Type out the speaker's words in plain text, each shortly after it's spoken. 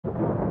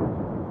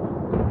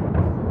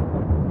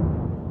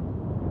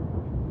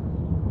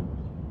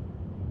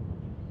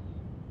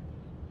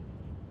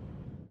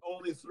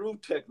through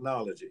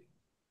technology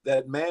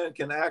that man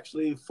can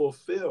actually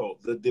fulfill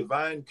the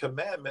divine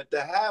commandment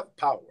to have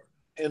power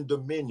and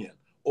dominion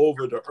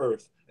over the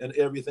earth and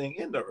everything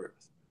in the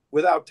earth.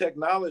 Without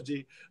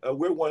technology,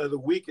 we're one of the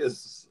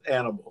weakest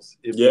animals,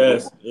 if you will,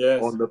 Yes,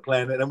 yes. on the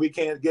planet, and we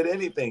can't get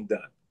anything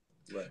done.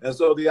 Right. And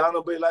so the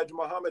Honorable Elijah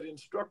Muhammad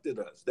instructed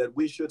us that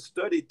we should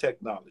study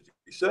technology,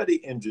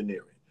 study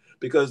engineering,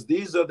 because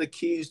these are the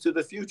keys to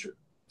the future.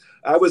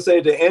 I would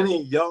say to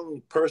any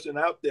young person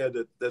out there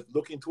that's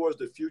looking towards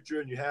the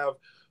future and you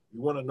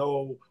want to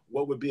know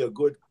what would be a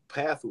good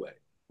pathway,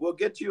 well,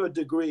 get you a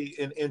degree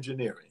in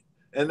engineering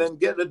and then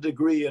get a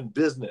degree in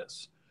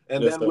business.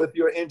 And Yes, then sir. with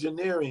your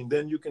engineering,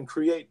 then you can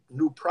create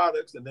new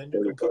products and then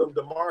you can put them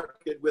to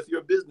market with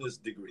your business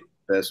degree.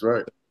 That's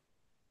right.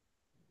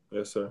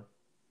 Yes, sir.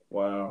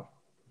 Wow.